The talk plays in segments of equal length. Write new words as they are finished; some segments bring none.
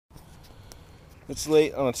It's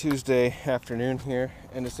late on a Tuesday afternoon here,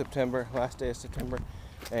 end of September, last day of September,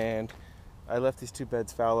 and I left these two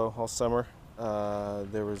beds fallow all summer.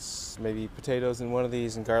 There was maybe potatoes in one of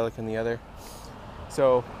these and garlic in the other.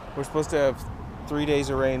 So we're supposed to have 3 days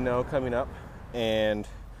of rain now coming up, and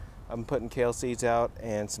I'm putting kale seeds out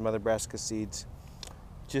and some other brassica seeds,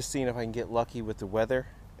 just seeing if I can get lucky with the weather,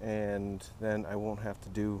 and then I won't have to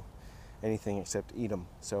do anything except eat them.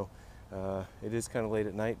 So it is kind of late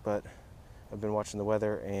at night, but I've been watching the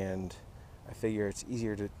weather, and I figure it's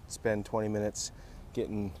easier to spend 20 minutes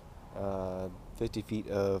getting 50 feet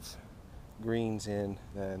of greens in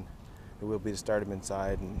than it will be to start them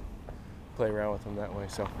inside and play around with them that way.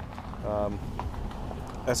 So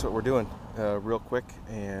that's what we're doing real quick,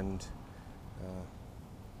 and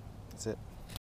that's it.